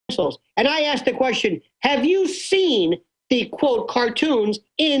pencils. And I asked the question, have you seen the, quote, cartoons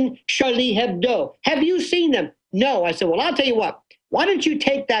in Charlie Hebdo? Have you seen them? No. I said, well, I'll tell you what. Why don't you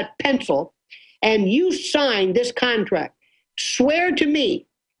take that pencil and you sign this contract? Swear to me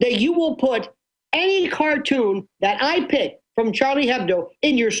that you will put any cartoon that I pick from Charlie Hebdo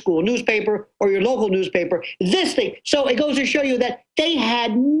in your school newspaper or your local newspaper, this thing. So it goes to show you that they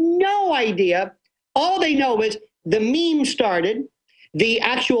had no idea. All they know is the meme started, the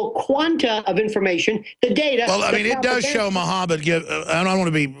actual quanta of information, the data. Well, I mean, it does show Muhammad give, I don't want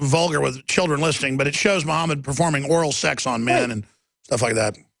to be vulgar with children listening, but it shows Muhammad performing oral sex on men and stuff like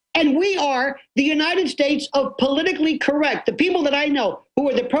that. And we are the United States of politically correct. The people that I know who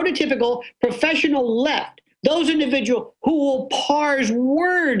are the prototypical professional left, those individuals who will parse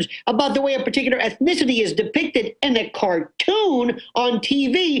words about the way a particular ethnicity is depicted in a cartoon on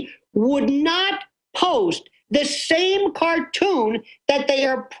TV would not post the same cartoon that they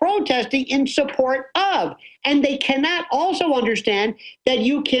are protesting in support of. And they cannot also understand that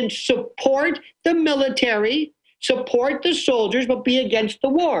you can support the military, support the soldiers, but be against the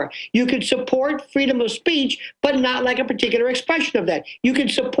war. You can support freedom of speech, but not like a particular expression of that. You can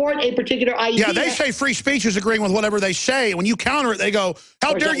support a particular idea. Yeah, they say free speech is agreeing with whatever they say. When you counter it, they go,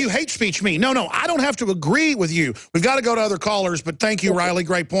 how dare you hate speech me? No, I don't have to agree with you. We've got to go to other callers, but thank you, Riley.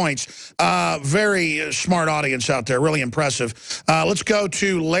 Great points. Very smart audience out there. Really impressive. Let's go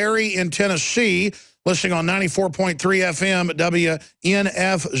to Larry in Tennessee, listening on 94.3 FM at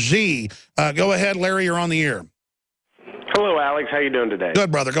WNFZ. Go ahead, Larry. You're on the air. Hello, Alex. How you doing today?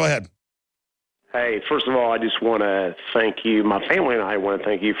 Good, brother. Go ahead. Hey, first of all, I just want to thank you. My family and I want to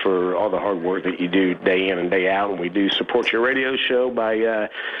thank you for all the hard work that you do day in and day out, and we do support your radio show by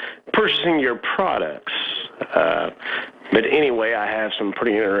purchasing your products. But anyway, I have some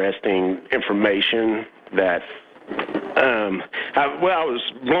pretty interesting information that I was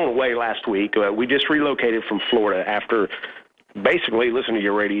blown away last week. We just relocated from Florida after basically listening to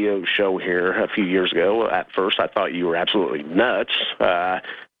your radio show here a few years ago. At first, I thought you were absolutely nuts.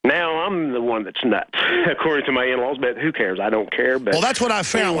 Now I'm the one that's nuts, according to my in-laws, but who cares? I don't care. But well, that's what I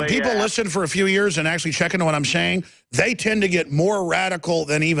found. Anyway, when people listen for a few years and actually check into what I'm saying, they tend to get more radical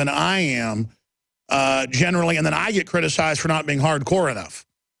than even I am, generally, and then I get criticized for not being hardcore enough.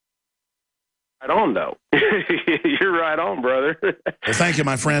 Right on, though. You're right on, brother. Well, thank you,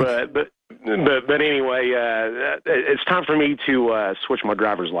 my friend. But anyway, it's time for me to switch my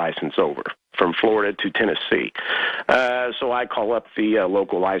driver's license over from Florida to Tennessee. So I call up the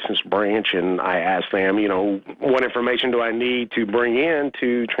local license branch and I ask them, what information do I need to bring in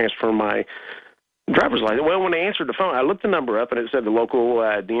to transfer my driver's license? Well, when they answered the phone, I looked the number up and it said the local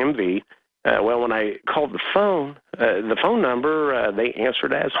DMV. Well, when I called the phone number, they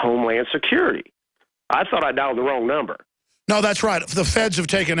answered as Homeland Security. I thought I dialed the wrong number. No, that's right. The feds have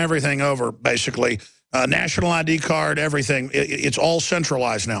taken everything over, basically. National ID card, everything. It's all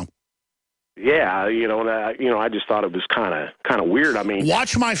centralized now. Yeah, I just thought it was kind of weird. I mean,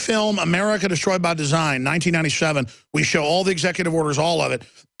 watch my film, America Destroyed by Design, 1997. We show all the executive orders, all of it.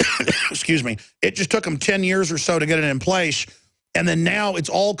 Excuse me. It just took them 10 years or so to get it in place. And then now it's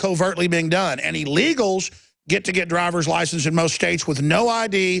all covertly being done. And illegals get to get driver's license in most states with no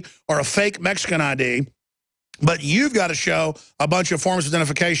ID or a fake Mexican ID. But you've got to show a bunch of forms of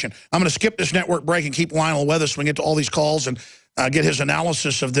identification. I'm going to skip this network break and keep Lionel with us when we get to all these calls and get his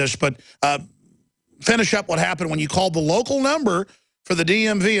analysis of this. But finish up what happened when you called the local number for the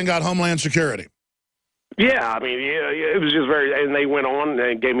DMV and got Homeland Security. Yeah, I mean, it was just and they went on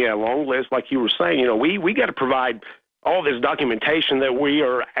and gave me a long list, like you were saying. We got to provide all this documentation that we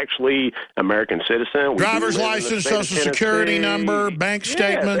are actually American citizens. Driver's license, social security number, bank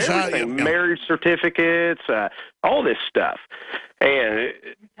statements. Marriage certificates, all this stuff. And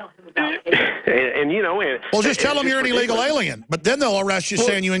well, just tell them you're an illegal alien, but then they'll arrest you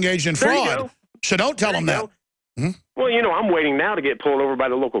saying you engaged in fraud. So don't tell them that. Hmm? Well, I'm waiting now to get pulled over by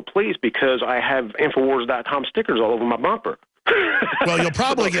the local police because I have Infowars.com stickers all over my bumper. Well, you'll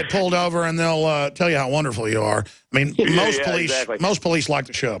probably get pulled over, and they'll tell you how wonderful you are. I mean, most police like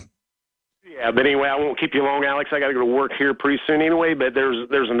the show. Yeah, but anyway, I won't keep you long, Alex. I got to go to work here pretty soon anyway. But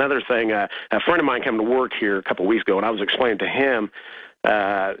there's another thing. A friend of mine came to work here a couple of weeks ago, and I was explaining to him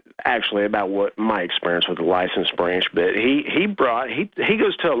actually about what my experience with the license branch. But he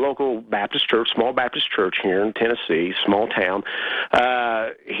goes to a local Baptist church, small Baptist church here in Tennessee, small town.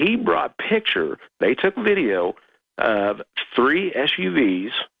 He brought picture. They took video of 3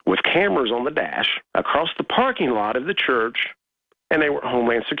 SUVs with cameras on the dash across the parking lot of the church, and they were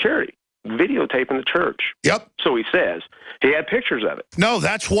Homeland Security videotaping the church. Yep. So he says he had pictures of it. No,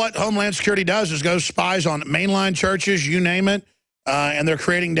 that's what Homeland Security does, is goes spies on mainline churches, you name it. and they're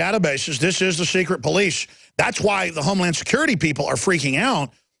creating databases. This is the secret police. That's why the Homeland Security people are freaking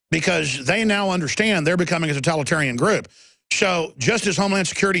out, because they now understand they're becoming a totalitarian group. So just as Homeland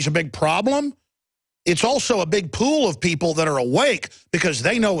Security is a big problem, it's also a big pool of people that are awake because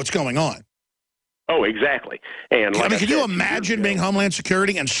they know what's going on. Oh, exactly. And like can you imagine being Homeland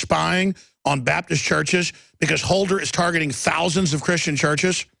Security and spying on Baptist churches because Holder is targeting thousands of Christian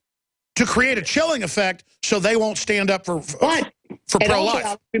churches to create a chilling effect so they won't stand up for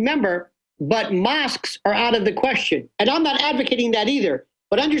pro-life? Remember, but mosques are out of the question. And I'm not advocating that either.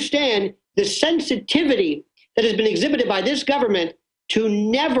 But understand the sensitivity that has been exhibited by this government to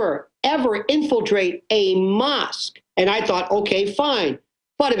never, ever infiltrate a mosque. And I thought, okay, fine.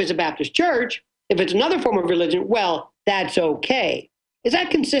 But if it's a Baptist church, if it's another form of religion, well, that's okay. Is that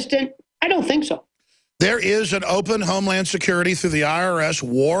consistent? I don't think so. There is an open Homeland Security through the IRS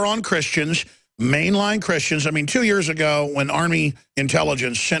war on Christians, mainline Christians. I mean, 2 years ago when Army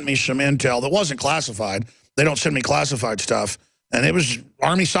intelligence sent me some intel that wasn't classified, they don't send me classified stuff, and it was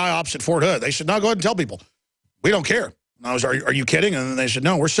Army PSYOPs at Fort Hood. They said, no, go ahead and tell people. We don't care. And I was, are you kidding? And then they said,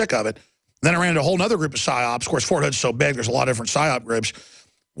 no, we're sick of it. And then I ran into a whole other group of PSYOPs. Of course, Fort Hood's so big, there's a lot of different PSYOP groups,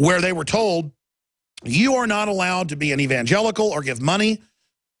 where they were told, you are not allowed to be an evangelical or give money,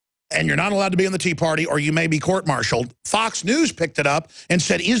 and you're not allowed to be in the Tea Party, or you may be court-martialed. Fox News picked it up and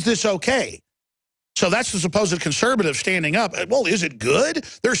said, is this okay? So that's the supposed conservative standing up. Well, is it good?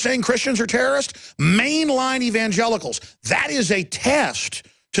 They're saying Christians are terrorists? Mainline evangelicals. That is a test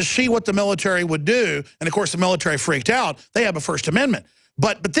to see what the military would do. And, of course, the military freaked out. They have a First Amendment.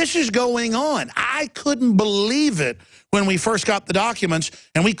 But this is going on. I couldn't believe it when we first got the documents,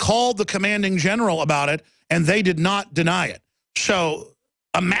 and we called the commanding general about it, and they did not deny it. So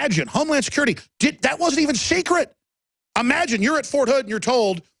imagine, Homeland Security, that wasn't even secret. Imagine you're at Fort Hood and you're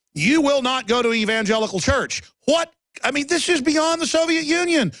told, you will not go to evangelical church. What? I mean, this is beyond the Soviet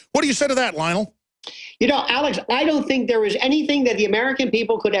Union. What do you say to that, Lionel? You know, Alex, I don't think there is anything that the American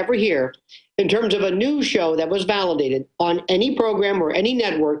people could ever hear in terms of a news show that was validated on any program or any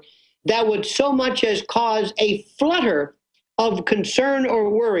network that would so much as cause a flutter of concern or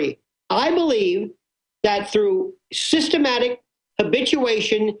worry. I believe that through systematic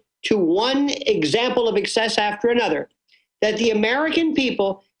habituation to one example of excess after another, that the American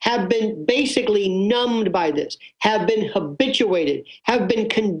people have been basically numbed by this, have been habituated, have been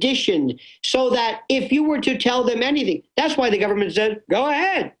conditioned, so that if you were to tell them anything, that's why the government said, go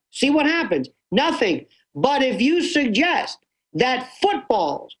ahead, see what happens. Nothing. But if you suggest that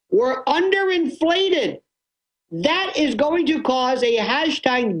footballs were underinflated, that is going to cause a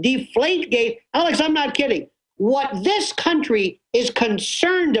hashtag Deflategate. Alex, I'm not kidding. What this country is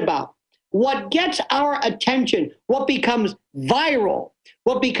concerned about, what gets our attention, what becomes viral,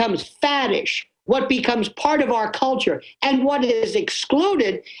 what becomes faddish, what becomes part of our culture, and what is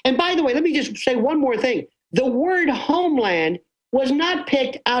excluded. And by the way, let me just say one more thing. The word homeland was not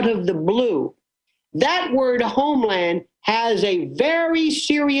picked out of the blue. That word homeland has a very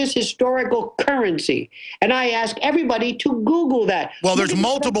serious historical currency. And I ask everybody to Google that. Well, there's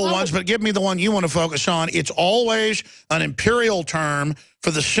multiple ones, but give me the one you want to focus on. It's always an imperial term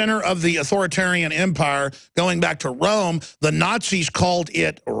for the center of the authoritarian empire. Going back to Rome, the Nazis called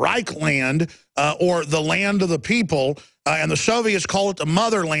it Reichland, or the land of the people, and the Soviets call it the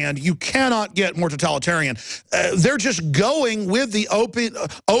motherland. You cannot get more totalitarian. They're just going with the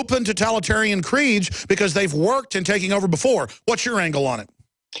open totalitarian creeds because they've worked in taking over before. What's your angle on it?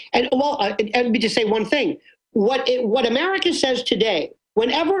 And well, and let me just say one thing. What America says today,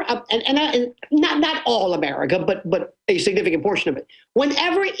 whenever, and not all America, but a significant portion of it,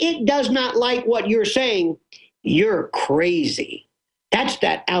 whenever it does not like what you're saying, you're crazy. That's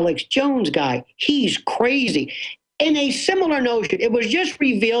that Alex Jones guy. He's crazy. In a similar notion, it was just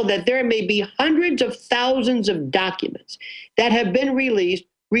revealed that there may be hundreds of thousands of documents that have been released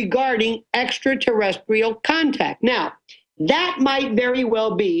regarding extraterrestrial contact. Now, that might very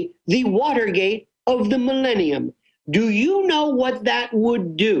well be the Watergate of the millennium. Do you know what that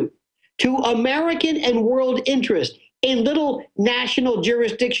would do to American and world interest in little national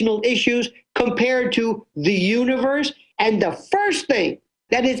jurisdictional issues compared to the universe? And the first thing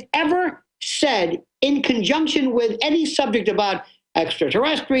that is ever said in conjunction with any subject about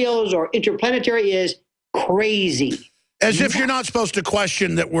extraterrestrials or interplanetary is crazy. As if you're not supposed to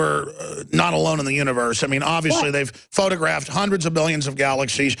question that we're not alone in the universe. I mean, obviously, they've photographed hundreds of billions of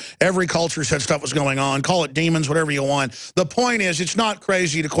galaxies. Every culture said stuff was going on. Call it demons, whatever you want. The point is, it's not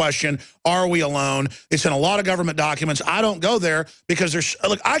crazy to question, are we alone? It's in a lot of government documents. I don't go there because there's,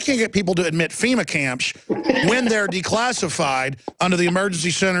 look, I can't get people to admit FEMA camps when they're declassified under the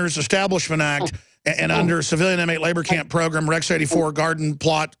Emergency Centers Establishment Act. and under civilian inmate labor camp program, Rex 84, garden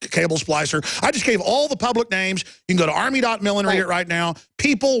plot, cable splicer. I just gave all the public names. You can go to army.mil and read it right now.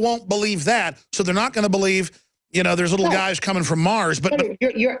 People won't believe that, so they're not going to believe, you know, there's little guys coming from Mars. But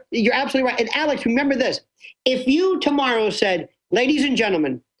you're absolutely right. And Alex, remember this. If you tomorrow said, ladies and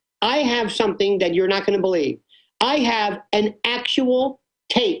gentlemen, I have something that you're not going to believe. I have an actual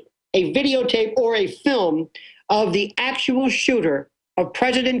tape, a videotape or a film of the actual shooter of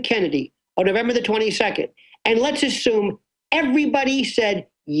President Kennedy on November the 22nd. And let's assume everybody said,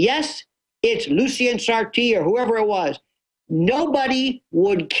 yes, it's Lucien Sarti or whoever it was. Nobody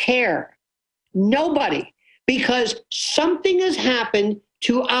would care. Nobody. Because something has happened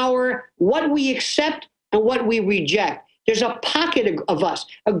to our what we accept and what we reject. There's a pocket of us,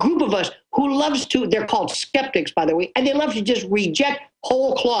 a group of us who loves to, they're called skeptics, by the way, and they love to just reject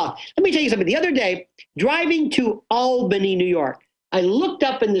whole cloth. Let me tell you something. The other day, driving to Albany, New York, I looked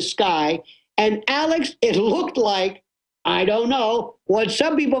up in the sky, and Alex, it looked like, I don't know, what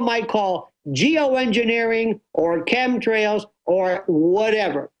some people might call geoengineering or chemtrails or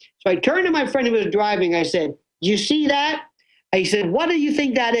whatever. So I turned to my friend who was driving. I said, "Do you see that?" I said, "What do you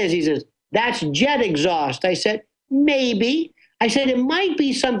think that is?" He says, "That's jet exhaust." I said, "Maybe." I said, "It might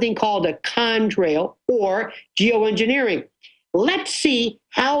be something called a contrail or geoengineering. Let's see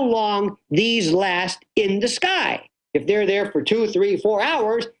how long these last in the sky. If they're there for 2, 3, 4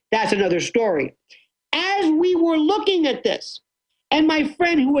 hours, that's another story." As we were looking at this, and my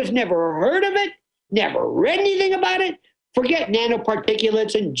friend who has never heard of it, never read anything about it, forget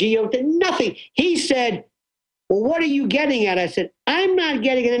nanoparticulates and nothing. He said, "Well, what are you getting at?" I said, "I'm not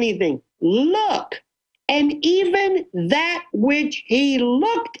getting at anything. Look." And even that which he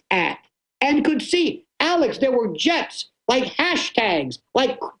looked at and could see, Alex, there were jets, like hashtags,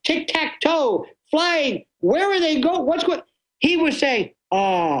 like tic-tac-toe, flying. Where are they going? What's going? He was saying,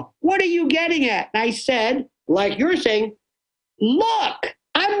 "Oh, what are you getting at?" And I said, like you're saying, "Look,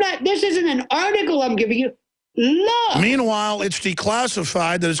 this isn't an article I'm giving you. Look." Meanwhile, it's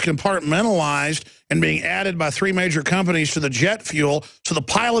declassified, that it's compartmentalized and being added by 3 major companies to the jet fuel, so the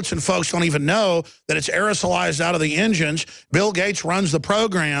pilots and folks don't even know that it's aerosolized out of the engines. Bill Gates runs the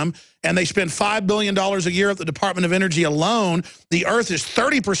program, and they spend $5 billion a year at the Department of Energy alone. The Earth is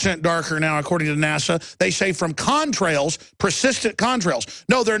 30% darker now, according to NASA. They say from contrails, persistent contrails.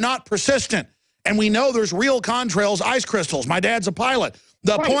 No, they're not persistent. And we know there's real contrails, ice crystals. My dad's a pilot.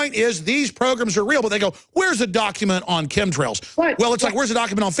 The point is, these programs are real, but they go, where's a document on chemtrails? Well, it's like, where's a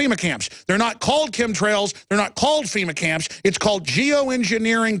document on FEMA camps? They're not called chemtrails. They're not called FEMA camps. It's called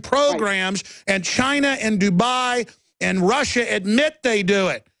geoengineering programs, and China and Dubai and Russia admit they do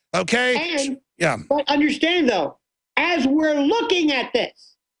it, okay? And, yeah. But understand, though, as we're looking at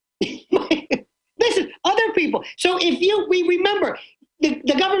this, listen, other people. So if we remember,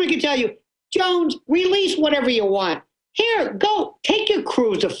 the government can tell you, "Jones, release whatever you want. Here, go, take your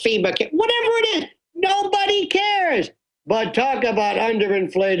cruise to FEMA, whatever it is. Nobody cares." But talk about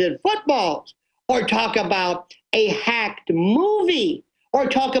underinflated footballs, or talk about a hacked movie, or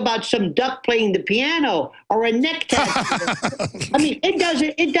talk about some duck playing the piano, or a neck tattoo. I mean,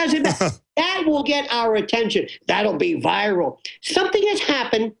 it doesn't matter. That will get our attention. That'll be viral. Something has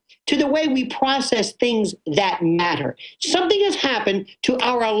happened to the way we process things that matter. Something has happened to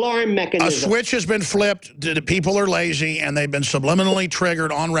our alarm mechanism. A switch has been flipped. People are lazy, and they've been subliminally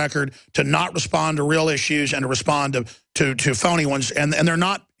triggered on record to not respond to real issues and to respond to phony ones. And they're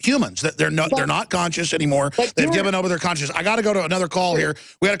not humans. They're not conscious anymore. They've given over their consciousness. I got to go to another call here.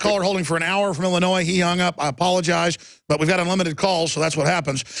 We had a caller holding for an hour from Illinois. He hung up. I apologize, but we've got unlimited calls, so that's what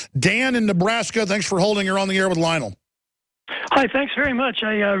happens. Dan in Nebraska, thanks for holding. You're on the air with Lionel. Hi, thanks very much.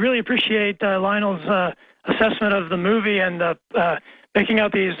 I really appreciate Lionel's assessment of the movie and making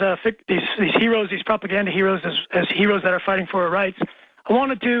out these heroes, these propaganda heroes, as heroes that are fighting for our rights. I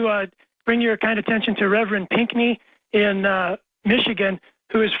wanted to bring your kind attention to Reverend Pinckney in Michigan,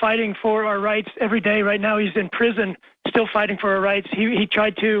 who is fighting for our rights every day. Right now, he's in prison, still fighting for our rights. He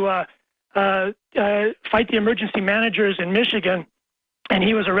tried to fight the emergency managers in Michigan, and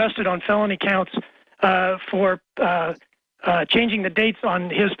he was arrested on felony counts for changing the dates on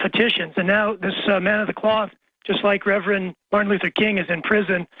his petitions. And now this man of the cloth, just like Reverend Martin Luther King, is in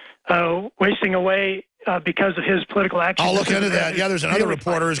prison, wasting away because of his political actions. I'll look into that. Yeah, there's another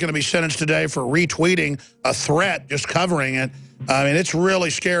reporter who's going to be sentenced today for retweeting a threat, just covering it. I mean, it's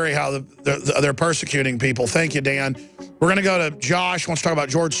really scary how they're persecuting people. Thank you, Dan. We're going to go to Josh, wants to talk about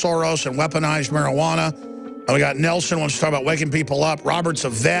George Soros and weaponized marijuana. We got Nelson, wants to talk about waking people up. Robert's a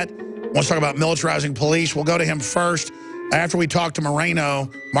vet, wants to talk about militarizing police. We'll go to him first. After we talk to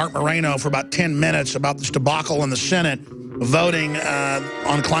Mark Moreno, for about 10 minutes about this debacle in the Senate, voting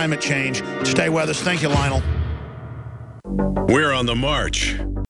on climate change. Stay with us. Thank you, Lionel. We're on the march.